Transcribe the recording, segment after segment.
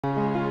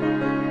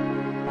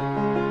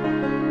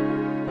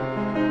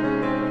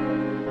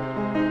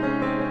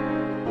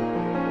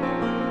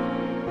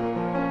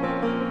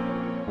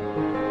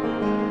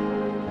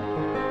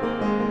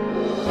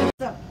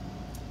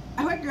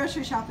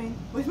grocery shopping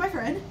with my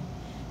friend,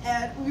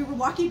 and we were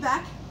walking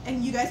back,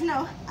 and you guys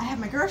know I have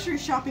my grocery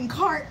shopping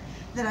cart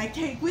that I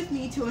take with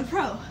me to and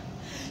fro.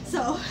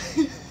 So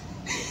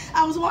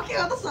I was walking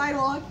on the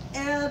sidewalk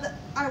and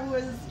I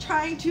was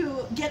trying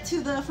to get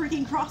to the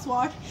freaking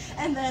crosswalk,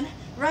 and then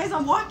right as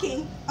I'm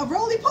walking, a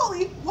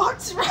Rollie-Pollie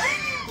walks right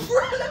in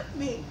front of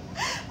me.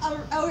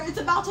 Or it's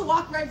about to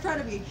walk right in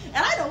front of me,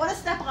 and I don't want to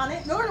step on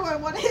it, nor do I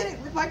want to hit it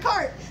with my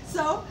cart.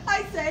 So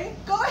I say,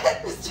 go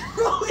ahead, Mr.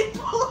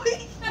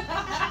 Rollie-Pollie.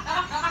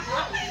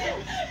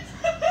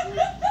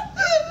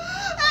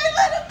 I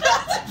let him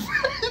pass in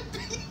front of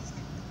me.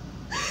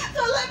 So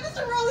I let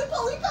Mr.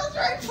 Rollie-Pollie pass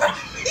right in front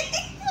of me,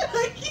 and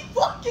I keep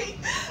walking,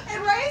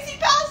 and right as he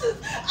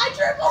passes, I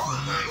trip over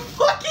my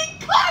fucking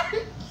cart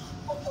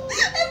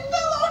and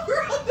fell over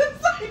on the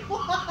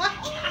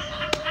sidewalk.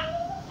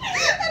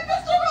 And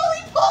Mr.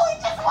 Rollie-Pollie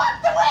just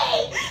walked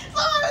away.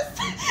 So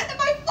and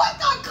my foot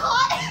got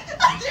caught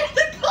under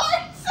the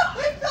cart, so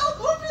I fell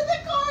over the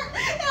cart,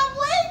 and I'm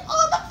laying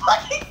on the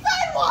fucking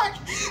sidewalk.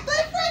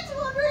 My friend's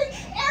wondering,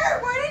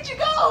 Erin, where did you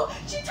go?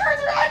 She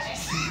turns around,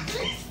 she's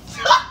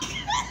stuck.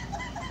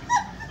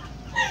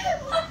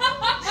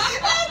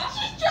 And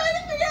she's trying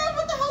to figure out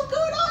what the hell's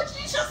going on.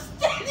 She's just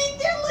standing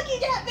there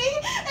looking at me,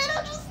 and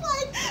I'm just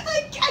like,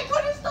 I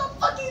couldn't stop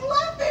fucking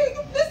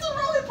laughing. Mr.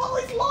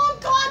 Rollie-Pollie's long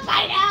gone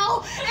by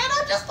now, and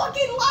I'm just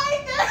fucking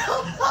lying there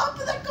on top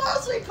of the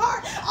grocery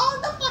cart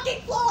on the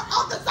fucking floor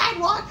on the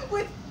sidewalk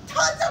with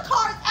tons of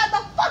cars and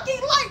the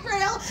fucking light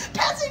rail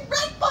passing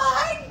right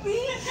behind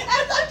me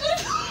as I'm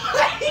just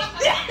laying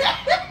there.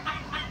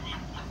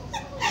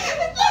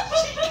 And then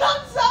she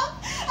comes up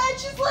and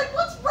she's like,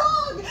 what's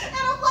wrong?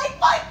 And I'm like,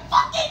 my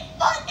fucking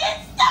foot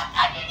is stuck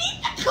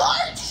underneath the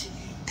cart.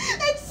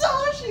 And so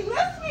she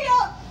lifts me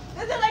up,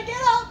 and then I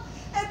get up,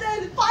 and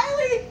then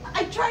finally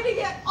I try to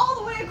get all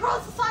the way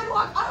across the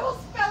sidewalk. I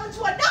almost fell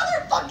into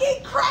another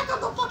fucking crack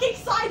on the fucking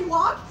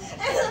sidewalk, and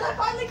then I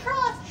finally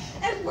crossed,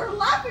 and we're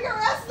laughing our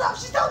asses off.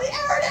 She's telling me,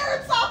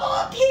 Erin, stop,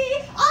 I'm gonna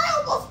pee. I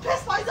almost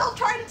pissed myself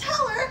trying to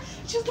tell her.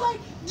 She's like,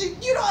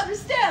 you don't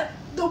understand.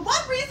 The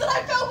one reason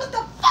I fell was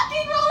the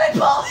fucking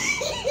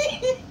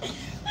Rollie-Pollie.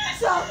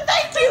 So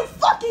thank you,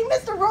 fucking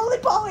Mr.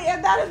 Rollie-Pollie,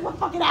 and that is what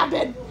fucking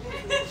happened.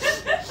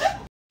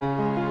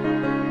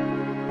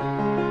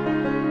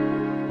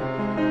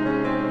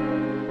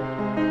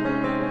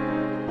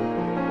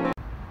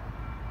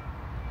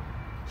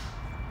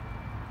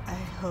 I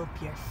hope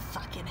you're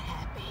fucking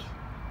happy.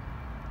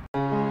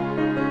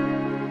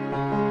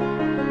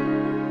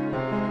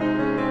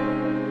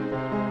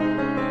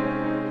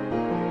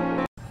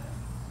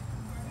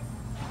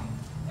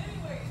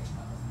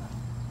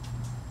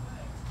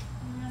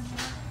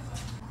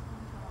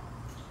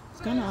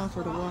 I was gonna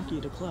offer to walk you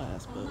to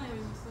class, but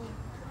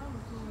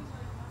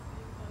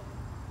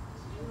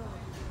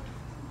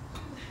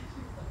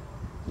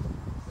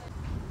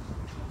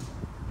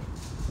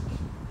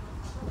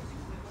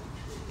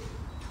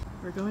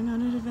we're going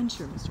on an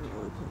adventure, Mr.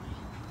 Rollie-Pollie.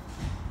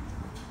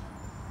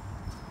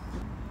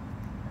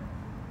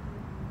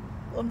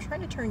 Well, I'm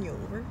trying to turn you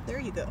over. There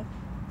you go.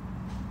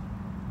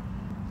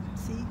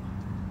 See?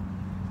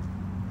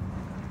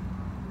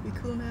 We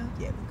cool now?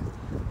 Yeah, we cool.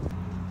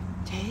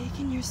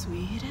 Taking your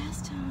sweet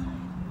ass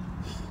time.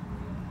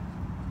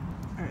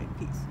 Alright,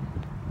 peace.